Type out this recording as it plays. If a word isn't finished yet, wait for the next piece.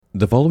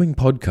The following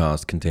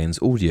podcast contains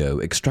audio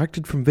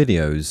extracted from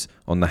videos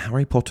on the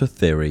Harry Potter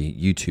Theory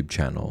YouTube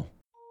channel.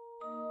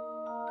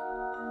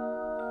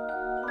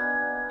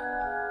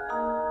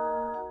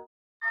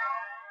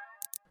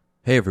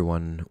 Hey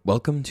everyone,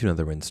 welcome to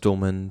another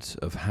installment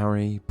of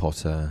Harry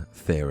Potter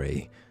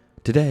Theory.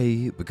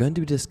 Today, we're going to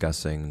be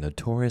discussing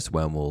notorious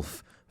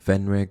werewolf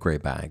Fenrir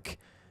Greyback,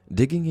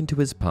 digging into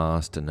his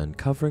past and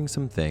uncovering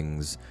some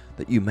things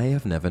that you may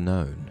have never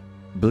known.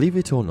 Believe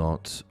it or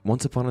not,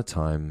 once upon a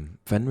time,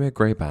 Fenrir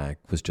Greyback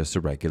was just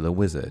a regular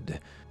wizard.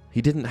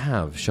 He didn't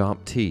have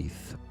sharp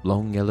teeth,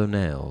 long yellow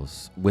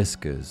nails,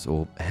 whiskers,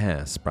 or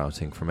hair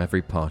sprouting from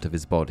every part of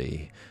his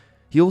body.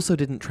 He also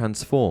didn't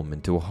transform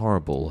into a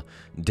horrible,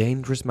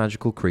 dangerous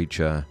magical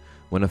creature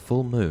when a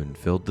full moon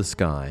filled the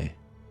sky.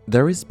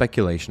 There is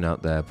speculation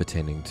out there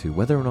pertaining to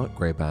whether or not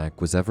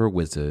Greyback was ever a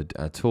wizard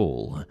at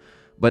all,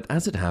 but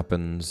as it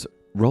happens,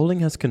 Rowling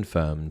has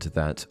confirmed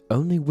that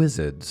only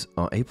wizards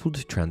are able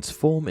to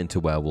transform into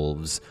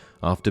werewolves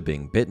after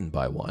being bitten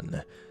by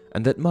one,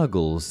 and that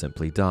muggles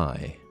simply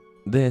die.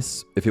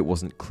 This, if it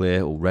wasn't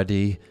clear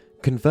already,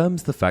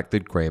 confirms the fact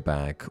that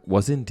Greyback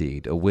was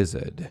indeed a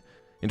wizard.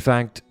 In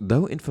fact,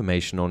 though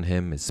information on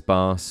him is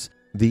sparse,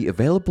 the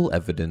available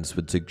evidence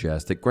would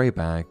suggest that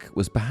Greyback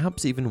was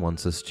perhaps even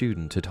once a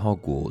student at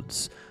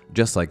Hogwarts,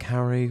 just like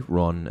Harry,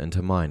 Ron, and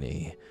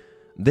Hermione.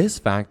 This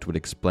fact would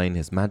explain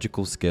his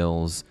magical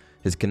skills,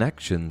 his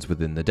connections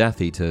within the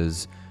Death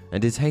Eaters,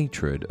 and his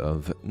hatred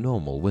of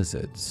normal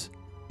wizards.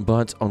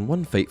 But on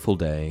one fateful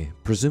day,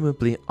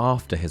 presumably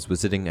after his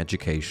wizarding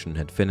education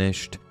had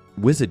finished,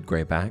 Wizard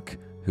Greyback,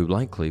 who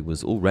likely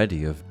was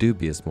already of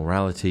dubious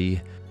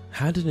morality,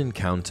 had an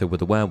encounter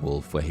with a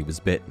werewolf where he was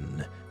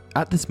bitten.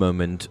 At this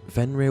moment,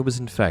 Fenrir was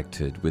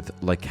infected with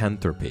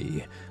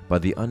lycanthropy by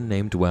the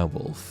unnamed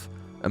werewolf,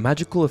 a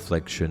magical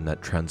affliction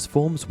that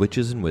transforms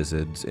witches and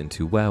wizards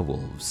into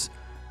werewolves.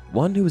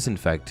 One who is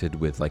infected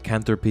with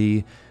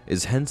lycanthropy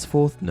is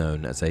henceforth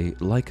known as a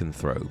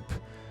lycanthrope.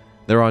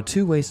 There are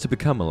two ways to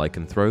become a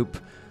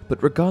lycanthrope,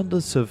 but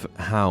regardless of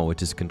how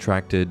it is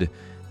contracted,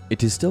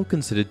 it is still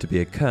considered to be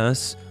a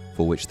curse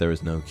for which there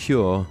is no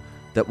cure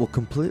that will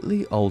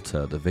completely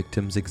alter the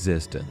victim's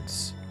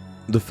existence.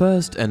 The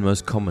first and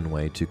most common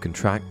way to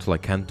contract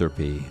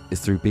lycanthropy is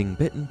through being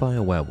bitten by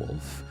a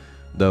werewolf,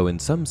 though in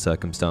some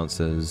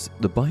circumstances,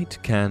 the bite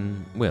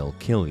will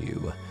kill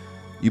you.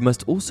 You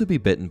must also be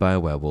bitten by a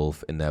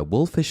werewolf in their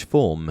wolfish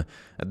form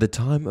at the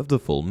time of the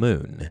full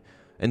moon,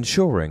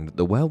 ensuring that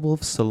the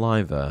werewolf's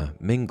saliva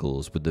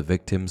mingles with the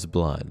victim's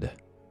blood.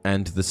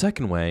 And the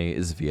second way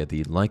is via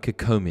the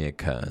lycocomia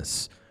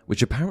curse,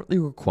 which apparently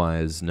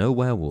requires no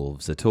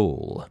werewolves at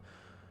all.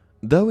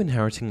 Though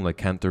inheriting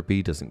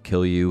lycanthropy doesn't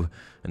kill you,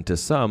 and to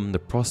some the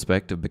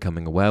prospect of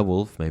becoming a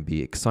werewolf may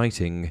be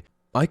exciting,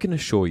 I can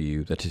assure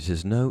you that it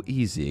is no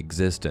easy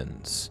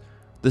existence.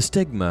 The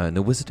stigma in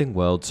the wizarding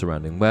world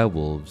surrounding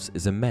werewolves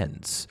is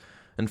immense,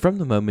 and from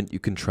the moment you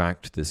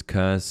contract this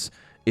curse,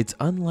 it's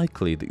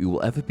unlikely that you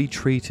will ever be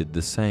treated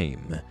the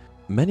same.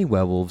 Many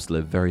werewolves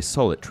live very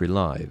solitary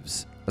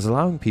lives, as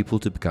allowing people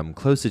to become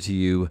closer to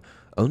you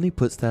only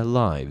puts their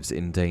lives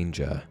in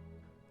danger.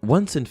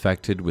 Once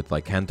infected with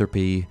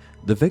lycanthropy,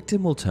 the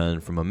victim will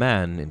turn from a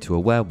man into a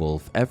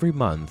werewolf every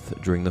month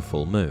during the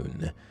full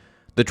moon.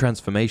 The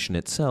transformation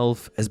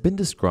itself has been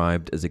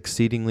described as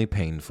exceedingly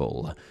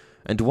painful,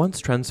 and once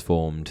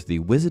transformed, the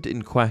wizard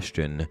in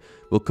question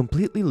will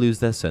completely lose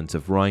their sense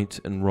of right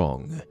and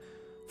wrong.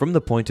 From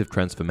the point of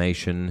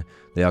transformation,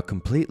 they are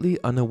completely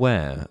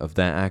unaware of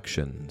their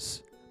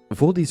actions.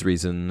 For these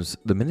reasons,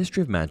 the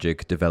Ministry of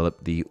Magic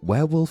developed the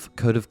Werewolf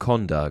Code of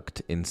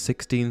Conduct in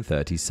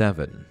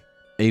 1637.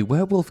 A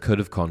Werewolf Code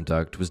of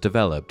Conduct was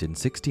developed in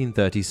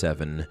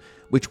 1637,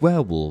 which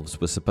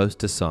werewolves were supposed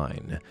to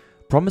sign,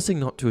 promising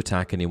not to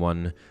attack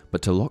anyone,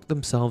 but to lock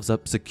themselves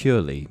up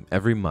securely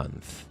every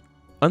month.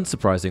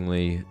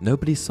 Unsurprisingly,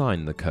 nobody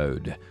signed the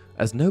code,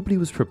 as nobody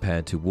was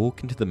prepared to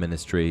walk into the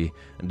ministry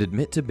and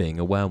admit to being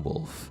a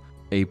werewolf,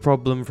 a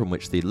problem from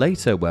which the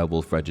later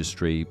werewolf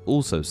registry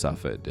also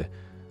suffered.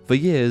 For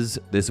years,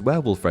 this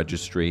werewolf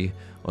registry,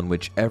 on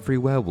which every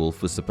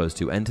werewolf was supposed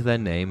to enter their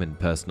name and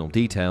personal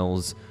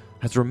details,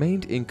 has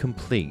remained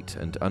incomplete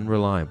and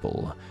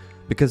unreliable,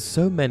 because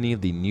so many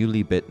of the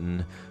newly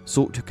bitten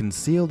sought to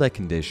conceal their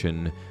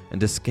condition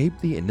and escape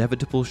the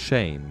inevitable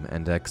shame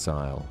and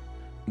exile.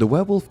 The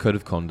Werewolf Code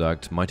of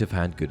Conduct might have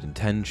had good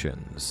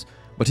intentions,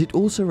 but it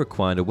also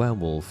required a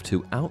werewolf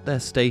to out their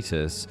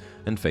status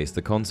and face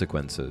the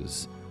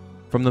consequences.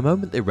 From the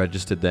moment they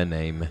registered their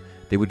name,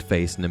 they would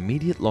face an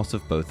immediate loss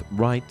of both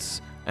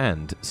rights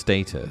and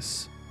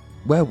status.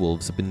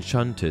 Werewolves have been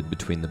shunted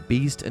between the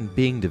beast and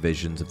being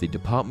divisions of the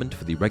Department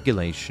for the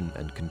Regulation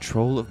and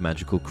Control of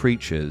Magical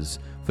Creatures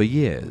for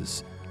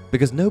years,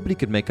 because nobody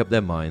could make up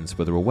their minds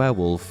whether a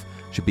werewolf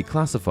should be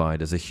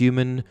classified as a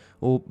human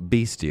or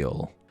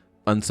bestial.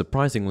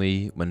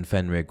 Unsurprisingly, when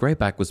Fenrir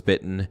Greyback was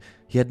bitten,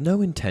 he had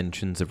no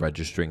intentions of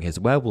registering his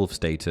werewolf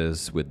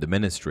status with the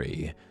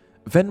Ministry.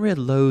 Fenrir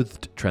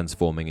loathed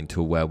transforming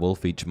into a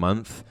werewolf each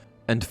month,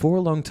 and for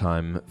a long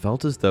time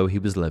felt as though he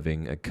was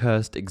living a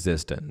cursed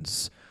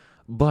existence.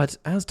 But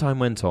as time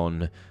went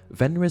on,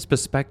 Fenrir's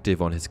perspective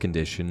on his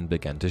condition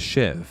began to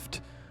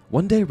shift,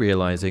 one day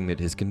realizing that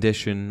his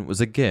condition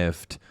was a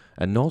gift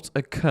and not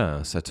a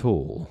curse at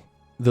all.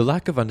 The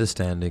lack of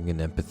understanding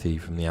and empathy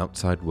from the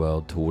outside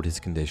world toward his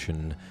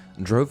condition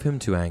drove him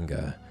to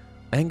anger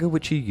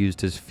which he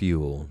used as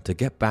fuel to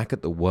get back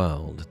at the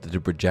world that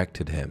had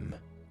rejected him.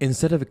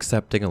 Instead of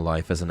accepting a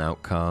life as an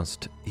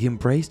outcast, he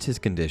embraced his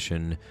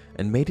condition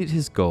and made it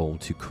his goal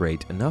to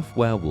create enough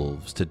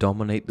werewolves to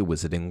dominate the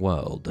wizarding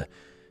world.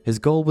 His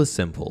goal was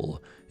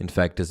simple: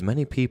 infect as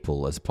many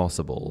people as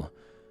possible.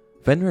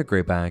 Fenrir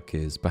Greyback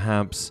is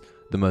perhaps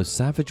the most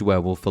savage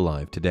werewolf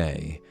alive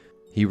today.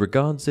 He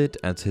regards it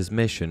as his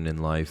mission in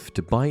life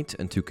to bite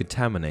and to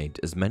contaminate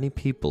as many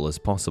people as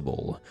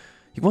possible.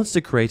 He wants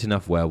to create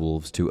enough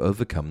werewolves to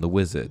overcome the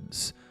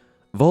wizards.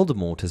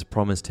 Voldemort has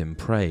promised him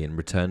prey in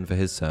return for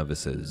his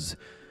services.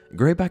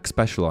 Greyback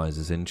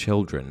specializes in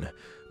children.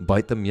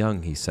 Bite them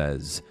young, he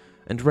says,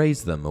 and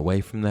raise them away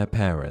from their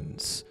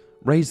parents.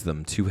 Raise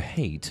them to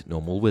hate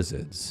normal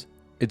wizards.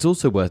 It's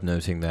also worth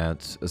noting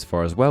that, as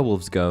far as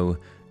werewolves go,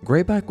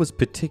 Greyback was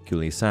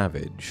particularly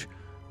savage.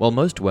 While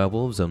most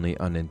werewolves only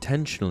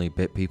unintentionally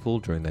bit people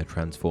during their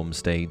transformed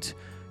state,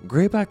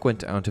 Greyback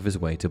went out of his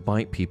way to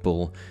bite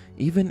people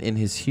even in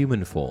his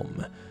human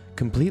form,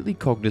 completely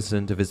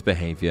cognizant of his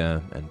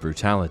behavior and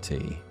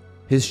brutality.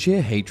 His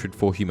sheer hatred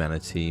for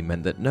humanity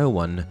meant that no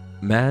one,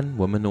 man,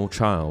 woman, or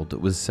child,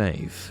 was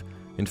safe.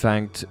 In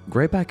fact,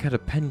 Greyback had a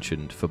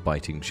penchant for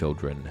biting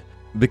children.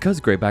 Because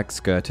Greyback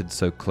skirted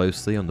so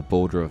closely on the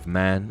border of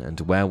man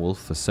and werewolf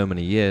for so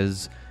many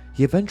years,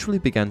 he eventually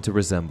began to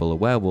resemble a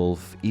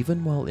werewolf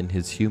even while in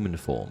his human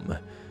form.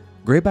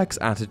 Greyback's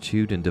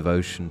attitude and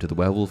devotion to the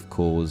werewolf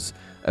cause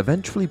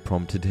eventually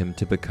prompted him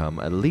to become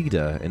a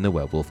leader in the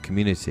werewolf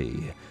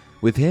community,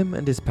 with him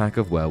and his pack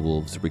of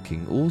werewolves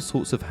wreaking all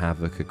sorts of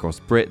havoc across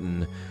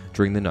Britain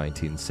during the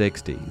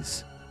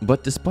 1960s.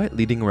 But despite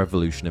leading a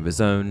revolution of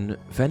his own,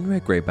 Fenrir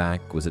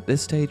Greyback was at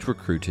this stage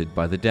recruited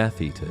by the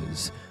Death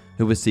Eaters,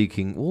 who were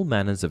seeking all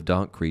manners of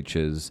dark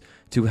creatures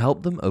to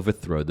help them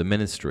overthrow the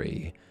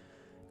Ministry.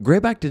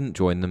 Greyback didn't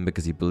join them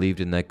because he believed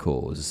in their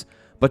cause,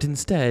 but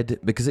instead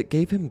because it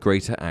gave him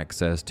greater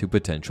access to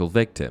potential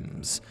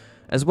victims,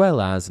 as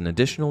well as an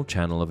additional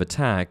channel of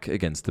attack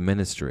against the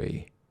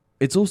Ministry.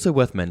 It's also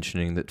worth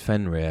mentioning that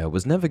Fenrir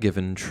was never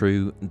given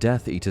true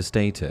Death Eater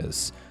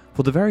status,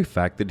 for the very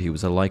fact that he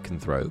was a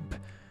lycanthrope.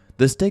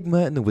 The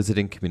stigma in the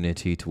wizarding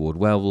community toward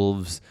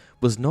werewolves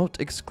was not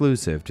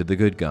exclusive to the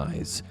good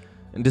guys,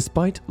 and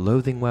despite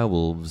loathing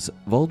werewolves,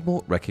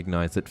 Voldemort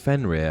recognized that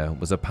Fenrir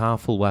was a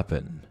powerful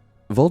weapon.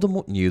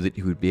 Voldemort knew that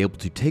he would be able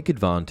to take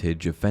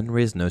advantage of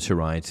Fenrir's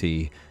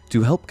notoriety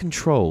to help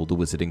control the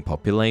wizarding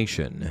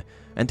population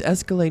and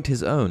escalate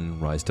his own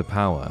rise to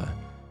power.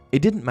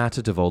 It didn't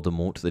matter to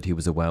Voldemort that he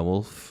was a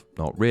werewolf,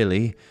 not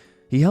really.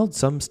 He held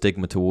some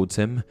stigma towards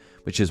him,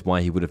 which is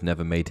why he would have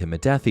never made him a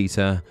Death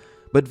Eater,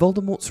 but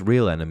Voldemort's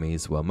real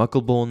enemies were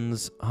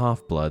Muggleborns,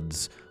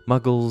 Half-Bloods,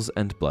 Muggles,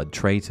 and Blood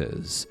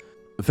Traitors.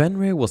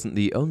 Fenrir wasn't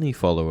the only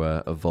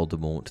follower of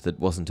Voldemort that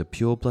wasn't a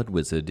pure-blood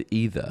wizard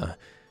either.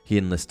 He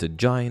enlisted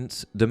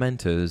giants,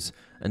 dementors,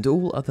 and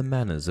all other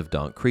manners of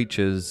dark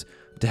creatures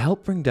to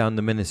help bring down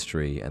the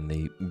Ministry and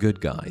the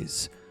good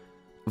guys.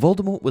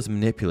 Voldemort was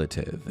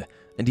manipulative,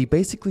 and he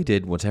basically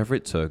did whatever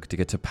it took to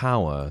get to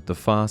power the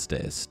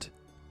fastest.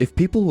 If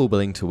people were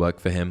willing to work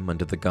for him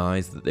under the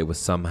guise that they were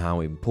somehow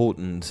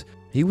important,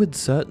 he would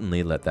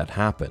certainly let that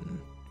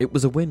happen. It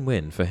was a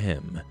win-win for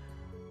him.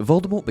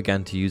 Voldemort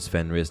began to use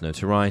Fenrir's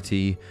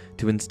notoriety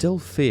to instill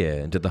fear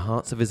into the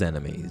hearts of his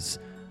enemies,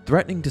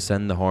 threatening to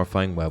send the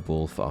horrifying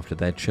werewolf after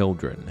their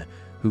children,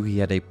 who he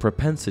had a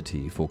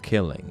propensity for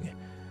killing.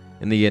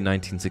 In the year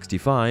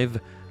 1965,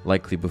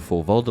 likely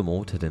before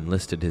Voldemort had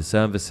enlisted his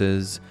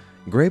services,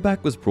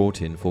 Greyback was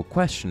brought in for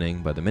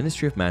questioning by the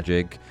Ministry of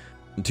Magic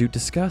to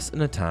discuss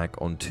an attack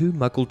on 2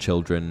 Muggle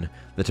children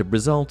that had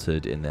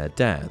resulted in their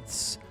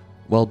deaths.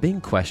 While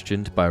being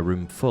questioned by a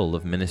room full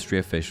of Ministry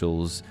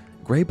officials,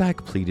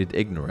 Greyback pleaded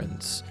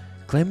ignorance,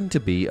 claiming to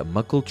be a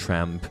Muggle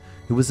tramp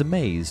who was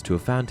amazed to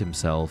have found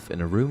himself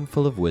in a room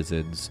full of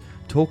wizards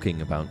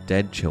talking about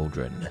dead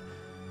children.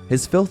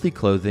 His filthy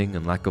clothing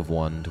and lack of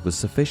wand was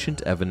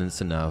sufficient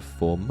evidence enough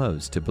for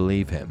most to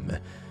believe him,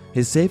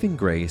 his saving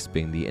grace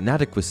being the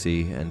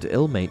inadequacy and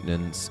ill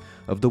maintenance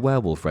of the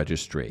werewolf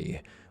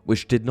registry,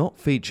 which did not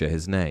feature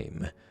his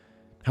name.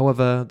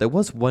 However, there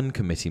was one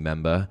committee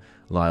member,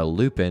 Lyle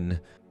Lupin,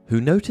 who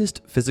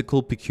noticed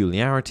physical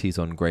peculiarities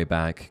on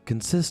Greyback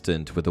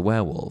consistent with a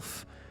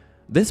werewolf.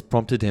 This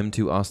prompted him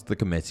to ask the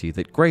committee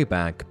that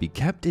Greyback be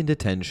kept in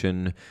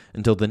detention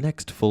until the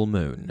next full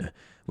moon,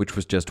 which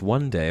was just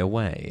 1 day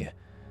away.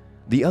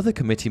 The other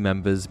committee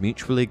members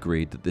mutually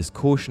agreed that this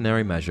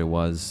cautionary measure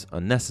was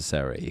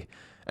unnecessary,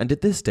 and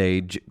at this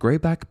stage,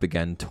 Greyback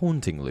began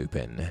taunting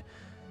Lupin.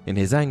 In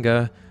his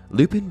anger,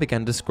 Lupin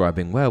began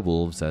describing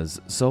werewolves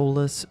as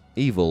soulless,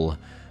 evil,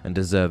 and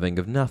deserving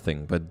of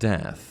nothing but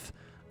death,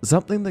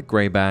 something that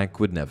Greyback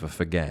would never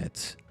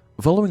forget.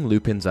 Following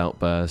Lupin's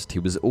outburst, he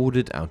was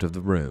ordered out of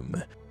the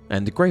room,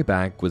 and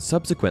Greyback was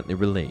subsequently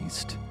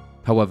released.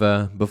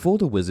 However, before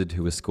the wizard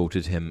who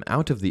escorted him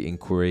out of the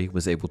inquiry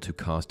was able to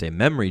cast a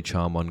memory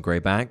charm on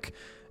Greyback,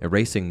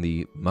 erasing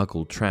the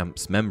Muggle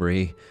tramp's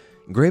memory,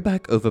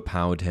 Greyback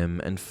overpowered him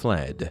and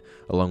fled,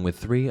 along with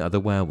 3 other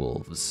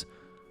werewolves.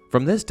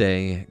 From this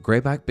day,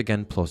 Greyback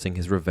began plotting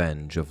his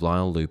revenge of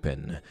Lyle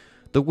Lupin,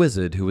 the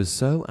wizard who was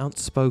so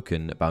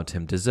outspoken about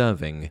him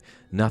deserving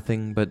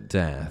nothing but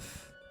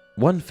death.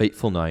 One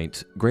fateful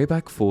night,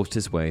 Greyback forced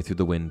his way through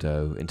the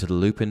window into the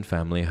Lupin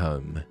family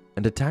home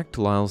and attacked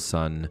Lyle's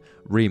son,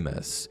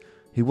 Remus,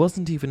 who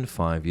wasn't even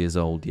 5 years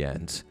old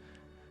yet.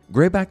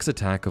 Greyback's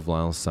attack of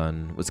Lyle's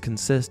son was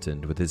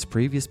consistent with his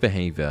previous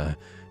behavior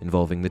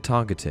involving the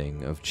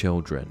targeting of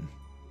children.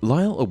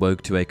 Lyle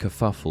awoke to a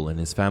kerfuffle in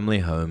his family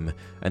home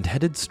and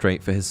headed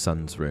straight for his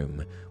son's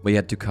room, where he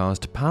had to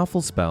cast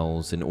powerful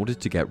spells in order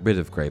to get rid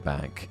of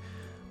Greyback.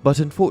 But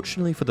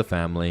unfortunately for the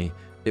family,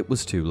 it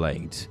was too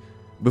late.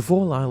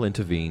 Before Lyle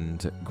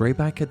intervened,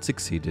 Greyback had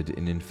succeeded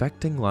in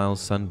infecting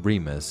Lyle's son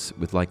Remus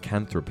with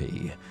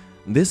lycanthropy.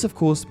 This of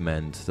course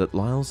meant that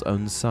Lyle's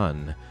own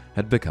son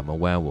had become a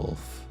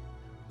werewolf.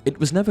 It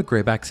was never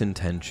Greyback's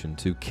intention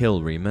to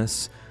kill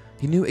Remus.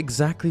 He knew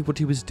exactly what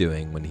he was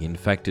doing when he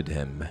infected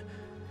him.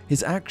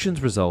 His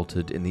actions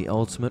resulted in the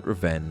ultimate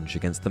revenge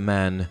against the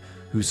man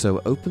who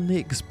so openly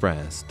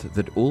expressed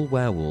that all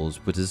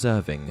werewolves were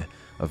deserving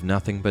of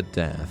nothing but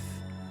death.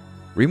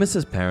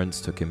 Remus's parents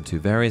took him to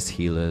various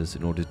healers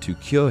in order to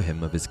cure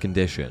him of his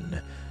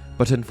condition,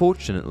 but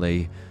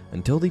unfortunately,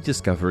 until the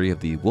discovery of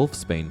the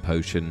Wolfsbane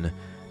potion,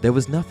 there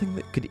was nothing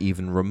that could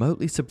even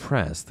remotely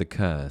suppress the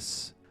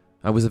curse.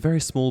 I was a very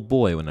small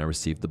boy when I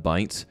received the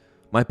bite.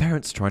 My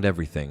parents tried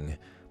everything,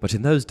 but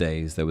in those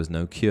days there was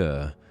no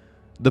cure.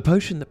 The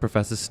potion that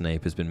Professor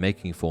Snape has been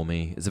making for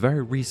me is a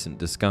very recent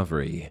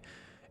discovery.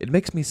 It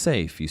makes me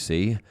safe, you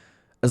see.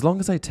 As long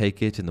as I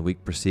take it in the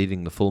week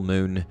preceding the full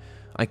moon,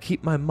 I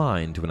keep my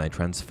mind when I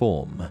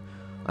transform.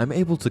 I'm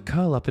able to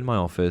curl up in my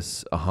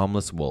office, a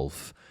harmless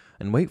wolf,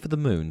 and wait for the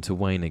moon to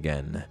wane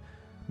again.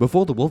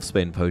 Before the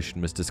Wolfsbane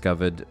potion was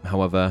discovered,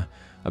 however,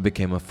 I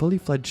became a fully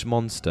fledged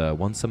monster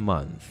once a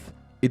month.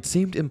 It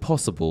seemed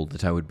impossible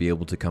that I would be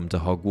able to come to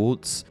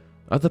Hogwarts.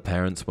 Other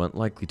parents weren't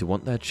likely to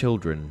want their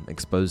children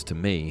exposed to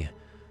me.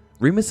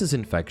 Remus's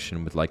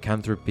infection with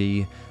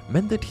lycanthropy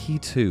meant that he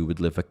too would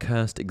live a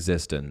cursed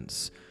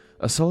existence,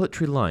 a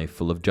solitary life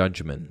full of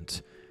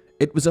judgment.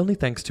 It was only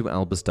thanks to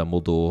Albus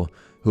Dumbledore,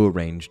 who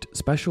arranged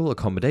special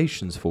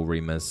accommodations for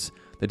Remus,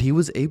 that he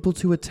was able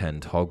to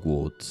attend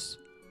Hogwarts.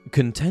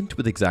 Content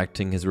with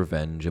exacting his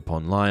revenge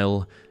upon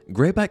Lyle,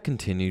 Greyback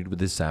continued with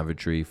his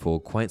savagery for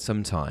quite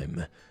some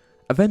time.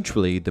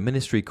 Eventually, the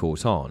Ministry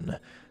caught on,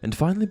 and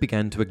finally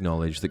began to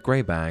acknowledge that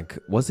Greyback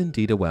was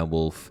indeed a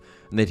werewolf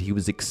and that he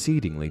was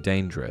exceedingly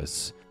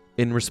dangerous.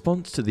 In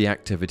response to the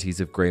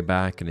activities of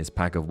Greyback and his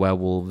pack of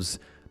werewolves,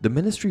 the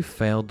Ministry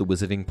failed the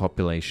wizarding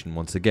population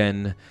once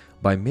again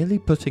by merely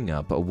putting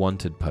up a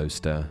wanted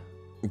poster.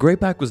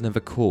 Greyback was never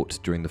caught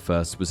during the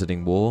First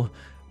Wizarding War,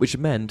 which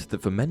meant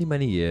that for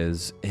many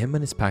years, him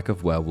and his pack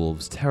of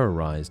werewolves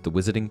terrorized the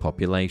wizarding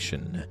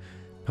population.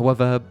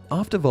 However,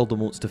 after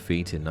Voldemort's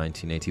defeat in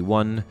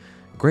 1981,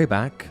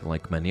 Greyback,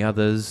 like many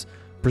others,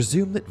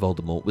 presumed that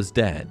Voldemort was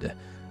dead,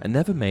 and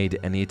never made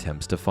any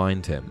attempts to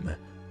find him.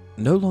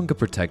 No longer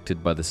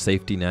protected by the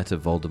safety net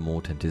of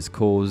Voldemort and his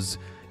cause,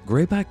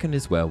 Greyback and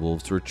his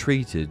werewolves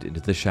retreated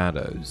into the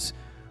shadows,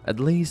 at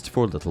least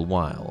for a little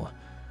while.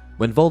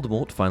 When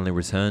Voldemort finally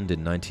returned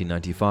in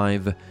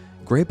 1995,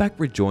 Greyback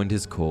rejoined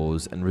his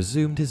cause and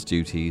resumed his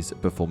duties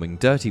performing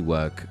dirty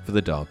work for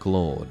the Dark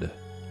Lord.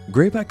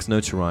 Greyback's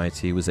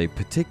notoriety was a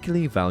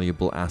particularly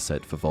valuable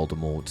asset for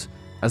Voldemort,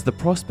 as the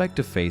prospect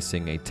of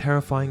facing a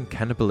terrifying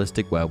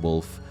cannibalistic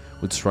werewolf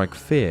would strike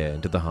fear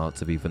into the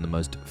hearts of even the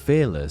most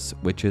fearless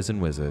witches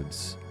and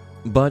wizards.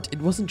 But it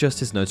wasn't just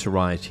his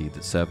notoriety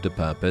that served a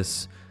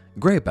purpose.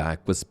 Greyback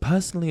was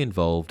personally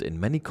involved in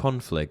many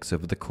conflicts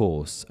over the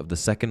course of the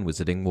Second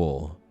Wizarding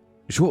War.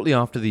 Shortly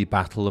after the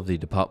Battle of the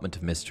Department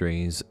of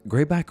Mysteries,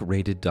 Greyback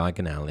raided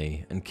Diagon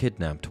Alley and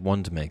kidnapped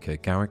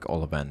wandmaker Garrick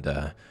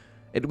Ollivander.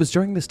 It was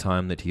during this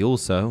time that he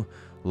also,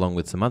 along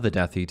with some other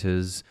Death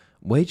Eaters,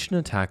 waged an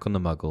attack on the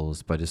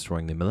Muggles by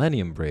destroying the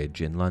Millennium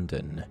Bridge in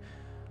London.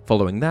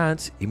 Following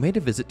that, he made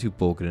a visit to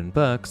Borgin and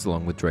Burke's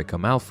along with Draco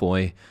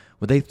Malfoy,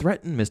 where they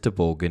threatened Mr.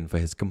 Borgin for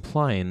his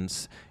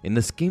compliance in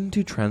the scheme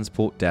to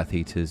transport Death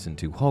Eaters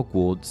into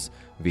Hogwarts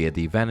via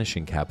the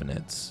Vanishing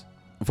Cabinets.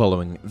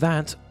 Following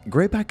that,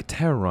 Greyback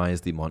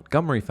terrorized the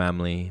Montgomery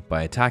family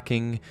by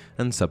attacking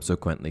and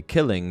subsequently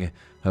killing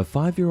her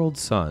 5-year-old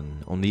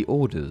son on the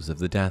orders of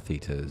the Death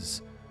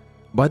Eaters.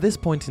 By this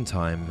point in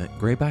time,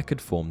 Greyback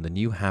had formed the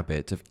new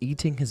habit of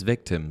eating his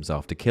victims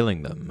after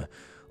killing them,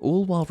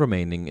 all while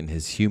remaining in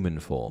his human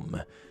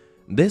form.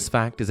 This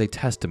fact is a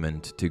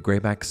testament to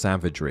Greyback's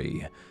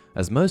savagery,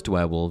 as most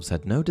werewolves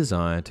had no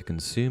desire to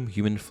consume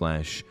human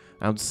flesh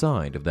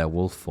outside of their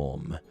wolf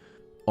form.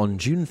 On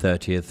June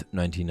 30th,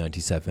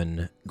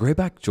 1997,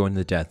 Greyback joined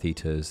the Death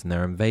Eaters in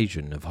their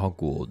invasion of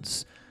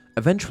Hogwarts.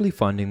 eventually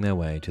finding their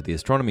way to the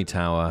astronomy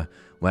tower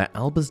where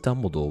Albus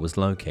Dumbledore was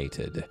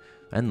located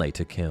and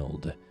later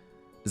killed.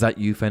 "Is that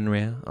you,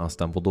 Fenrir?" asked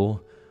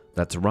Dumbledore.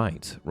 "That's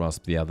right,"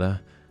 rasped the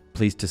other.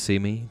 "Pleased to see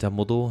me,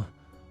 Dumbledore?"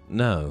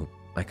 "No,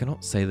 I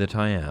cannot say that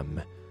I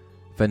am."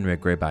 Fenrir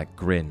Greyback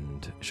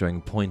grinned,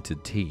 showing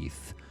pointed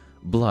teeth.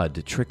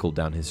 Blood trickled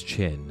down his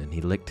chin and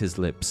he licked his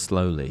lips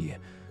slowly,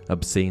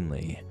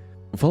 obscenely.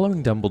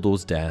 Following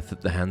Dumbledore's death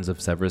at the hands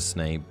of Severus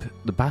Snape,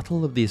 the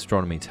Battle of the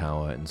Astronomy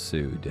Tower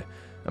ensued.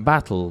 A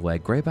battle where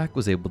Greyback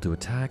was able to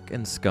attack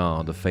and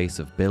scar the face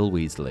of Bill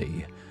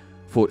Weasley.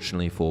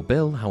 Fortunately for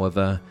Bill,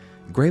 however,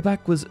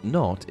 Greyback was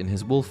not in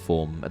his wolf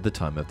form at the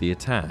time of the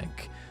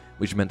attack,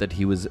 which meant that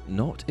he was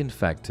not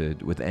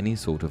infected with any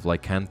sort of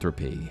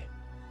lycanthropy.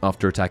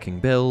 After attacking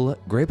Bill,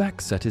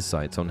 Greyback set his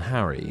sights on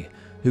Harry,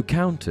 who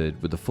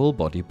countered with a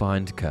full-body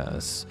bind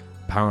curse,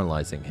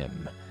 paralyzing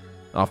him.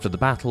 After the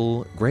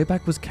battle,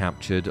 Greyback was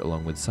captured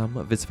along with some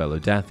of his fellow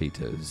Death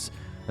Eaters,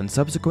 and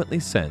subsequently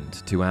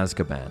sent to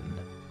Azkaban.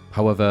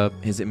 However,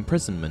 his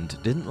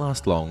imprisonment didn't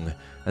last long,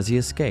 as he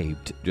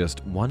escaped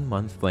just 1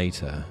 month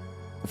later.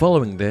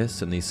 Following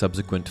this and the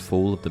subsequent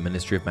fall of the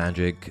Ministry of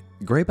Magic,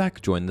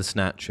 Greyback joined the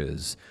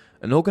Snatchers,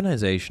 an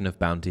organization of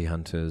bounty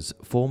hunters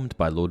formed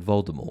by Lord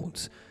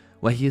Voldemort,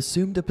 where he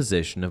assumed a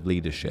position of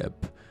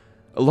leadership.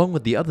 Along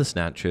with the other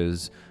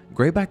Snatchers,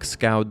 Greyback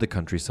scoured the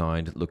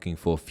countryside looking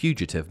for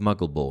fugitive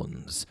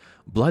Muggleborns,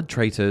 blood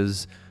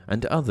traitors,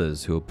 and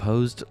others who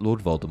opposed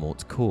Lord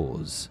Voldemort's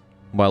cause.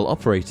 While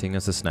operating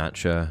as a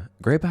Snatcher,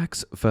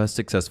 Greyback's first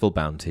successful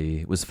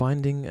bounty was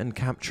finding and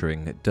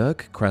capturing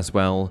Dirk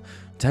Creswell,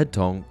 Ted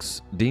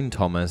Tonks, Dean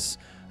Thomas,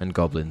 and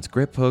Goblins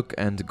Griphook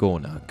and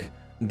Gornuk.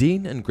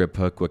 Dean and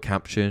Griphook were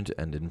captured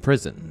and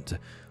imprisoned,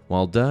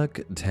 while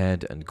Dirk,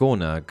 Ted, and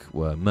Gornuk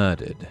were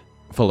murdered.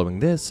 Following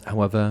this,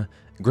 however,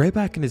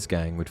 Greyback and his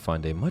gang would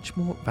find a much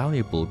more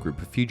valuable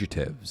group of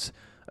fugitives,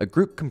 a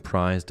group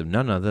comprised of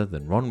none other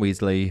than Ron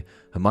Weasley,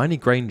 Hermione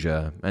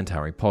Granger, and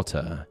Harry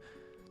Potter.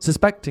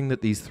 Suspecting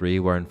that these three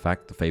were in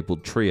fact the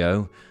fabled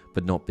trio,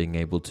 but not being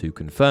able to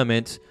confirm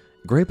it,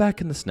 Greyback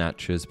and the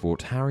Snatchers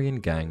brought Harry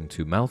and gang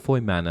to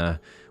Malfoy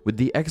Manor with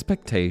the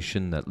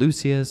expectation that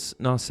Lucius,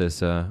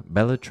 Narcissa,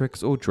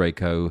 Bellatrix, or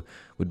Draco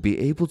would be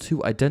able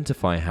to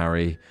identify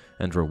Harry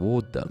and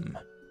reward them.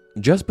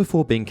 Just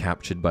before being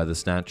captured by the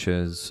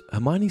Snatchers,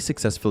 Hermione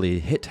successfully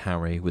hit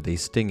Harry with a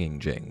stinging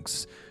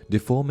jinx,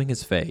 deforming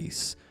his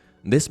face.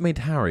 This made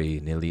Harry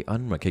nearly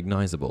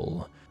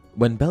unrecognizable.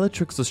 When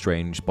Bellatrix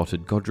Lestrange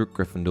spotted Godric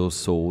Gryffindor's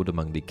sword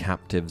among the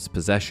captive's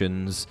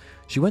possessions,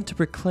 she went to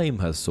reclaim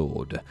her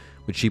sword,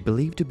 which she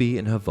believed to be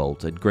in her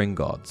vault at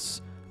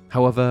Gringotts.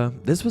 However,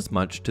 this was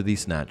much to the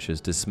Snatchers'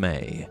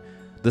 dismay.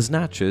 The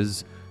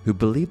Snatchers, who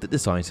believed that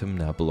this item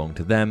now belonged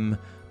to them,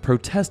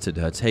 protested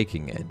her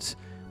taking it,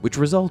 which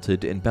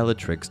resulted in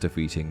Bellatrix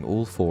defeating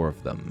all 4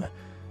 of them.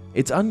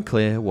 It's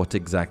unclear what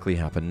exactly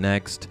happened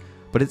next,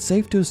 but it's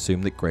safe to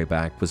assume that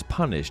Greyback was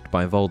punished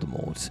by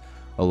Voldemort,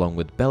 along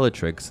with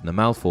Bellatrix and the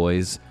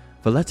Malfoys,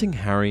 for letting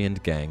Harry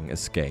and gang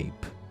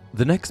escape.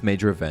 The next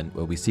major event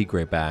where we see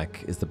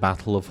Greyback is the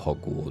Battle of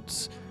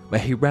Hogwarts,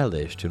 where he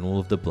relished in all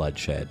of the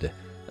bloodshed.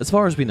 As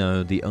far as we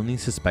know, the only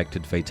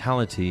suspected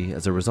fatality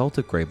as a result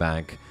of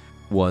Greyback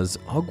was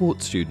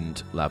Hogwarts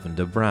student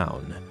Lavender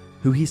Brown,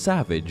 who he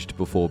savaged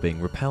before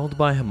being repelled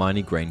by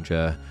Hermione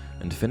Granger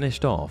and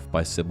finished off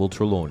by Sybil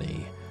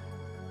Trelawney.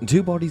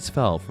 2 bodies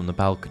fell from the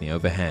balcony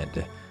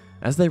overhead.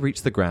 As they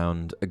reached the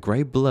ground, a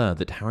grey blur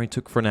that Harry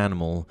took for an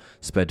animal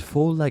sped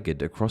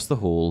 4-legged across the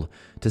hall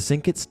to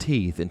sink its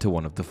teeth into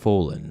one of the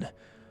fallen.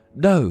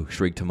 "No!"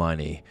 shrieked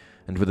Hermione,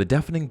 and with a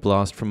deafening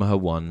blast from her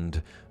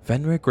wand,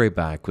 Fenrir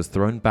Greyback was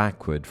thrown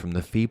backward from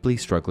the feebly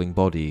struggling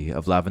body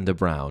of Lavender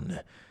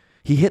Brown.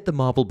 He hit the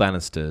marble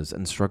banisters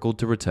and struggled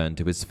to return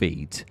to his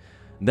feet.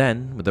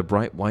 Then, with a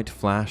bright white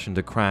flash and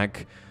a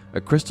crack,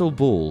 a crystal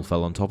ball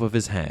fell on top of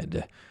his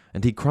head,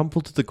 and he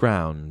crumpled to the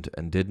ground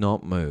and did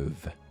not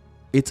move.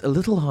 It's a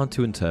little hard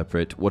to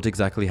interpret what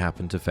exactly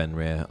happened to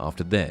Fenrir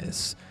after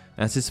this,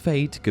 as his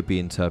fate could be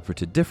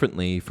interpreted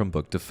differently from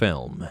book to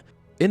film.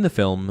 In the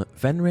film,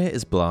 Fenrir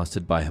is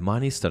blasted by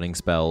Hermione's stunning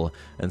spell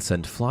and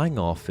sent flying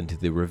off into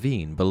the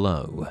ravine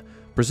below,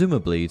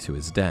 presumably to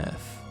his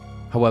death.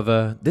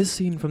 However, this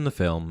scene from the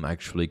film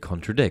actually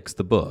contradicts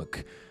the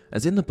book,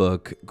 as in the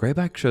book,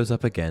 Greyback shows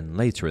up again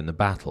later in the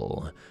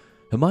battle.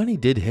 Hermione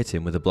did hit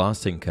him with a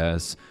blasting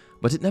curse,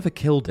 but it never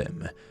killed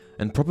him,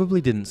 and probably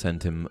didn't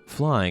send him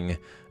flying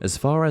as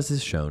far as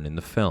is shown in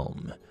the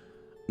film.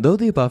 Though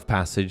the above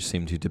passage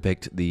seemed to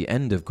depict the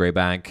end of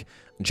Greyback,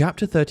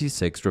 Chapter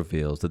 36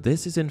 reveals that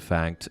this is in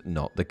fact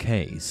not the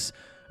case,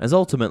 as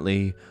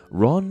ultimately,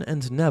 Ron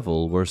and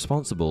Neville were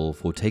responsible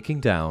for taking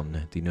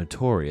down the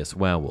notorious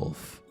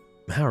werewolf.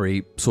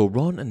 Harry saw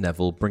Ron and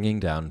Neville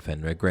bringing down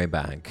Fenrir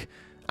Greyback,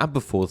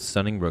 Aberforth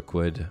stunning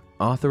Rookwood,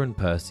 Arthur and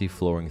Percy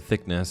flooring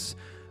Thickness,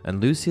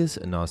 and Lucius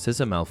and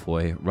Narcissa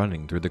Malfoy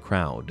running through the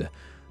crowd,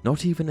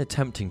 not even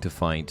attempting to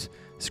fight,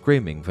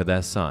 screaming for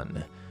their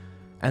son.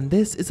 And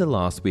this is the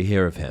last we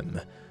hear of him.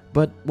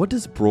 But what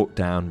does brought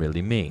down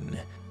really mean?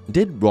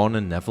 Did Ron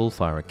and Neville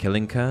fire a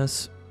killing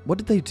curse? what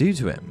did they do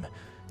to him?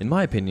 In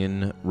my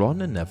opinion,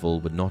 Ron and Neville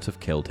would not have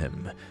killed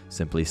him,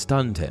 simply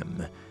stunned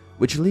him,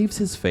 which leaves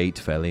his fate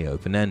fairly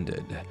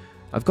open-ended.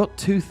 I've got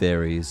two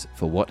theories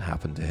for what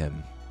happened to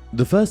him.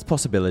 The first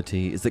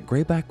possibility is that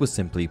Greyback was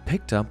simply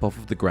picked up off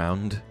of the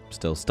ground,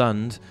 still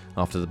stunned,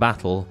 after the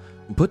battle,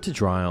 put to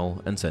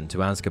trial and sent to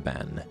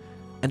Azkaban.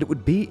 And it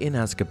would be in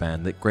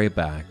Azkaban that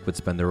Greyback would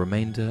spend the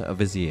remainder of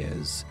his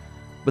years.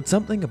 But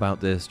something about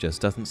this just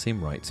doesn't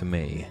seem right to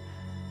me.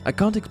 I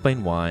can't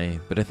explain why,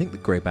 but I think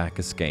that Greyback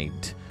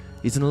escaped.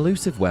 He's an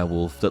elusive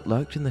werewolf that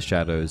lurked in the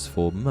shadows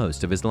for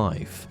most of his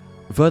life.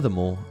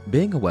 Furthermore,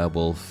 being a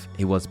werewolf,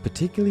 he was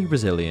particularly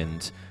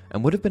resilient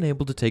and would have been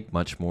able to take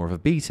much more of a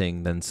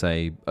beating than,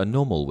 say, a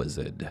normal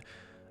wizard.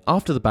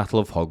 After the Battle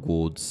of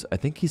Hogwarts, I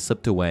think he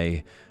slipped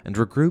away and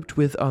regrouped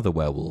with other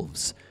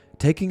werewolves,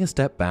 taking a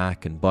step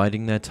back and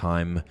biding their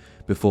time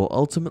before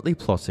ultimately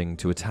plotting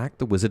to attack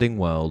the wizarding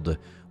world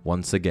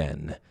once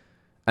again.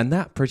 And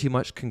that pretty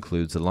much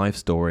concludes the life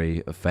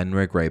story of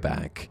Fenrir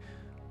Greyback,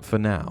 for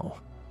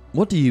now.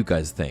 What do you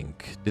guys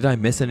think? Did I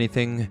miss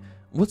anything?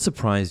 What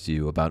surprised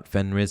you about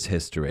Fenrir's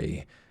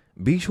history?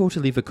 Be sure to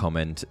leave a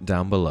comment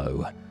down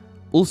below.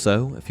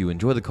 Also, if you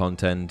enjoy the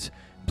content,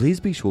 please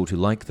be sure to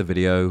like the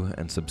video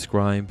and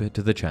subscribe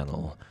to the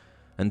channel.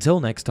 Until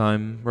next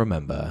time,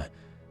 remember,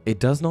 it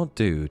does not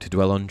do to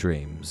dwell on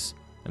dreams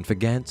and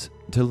forget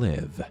to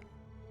live.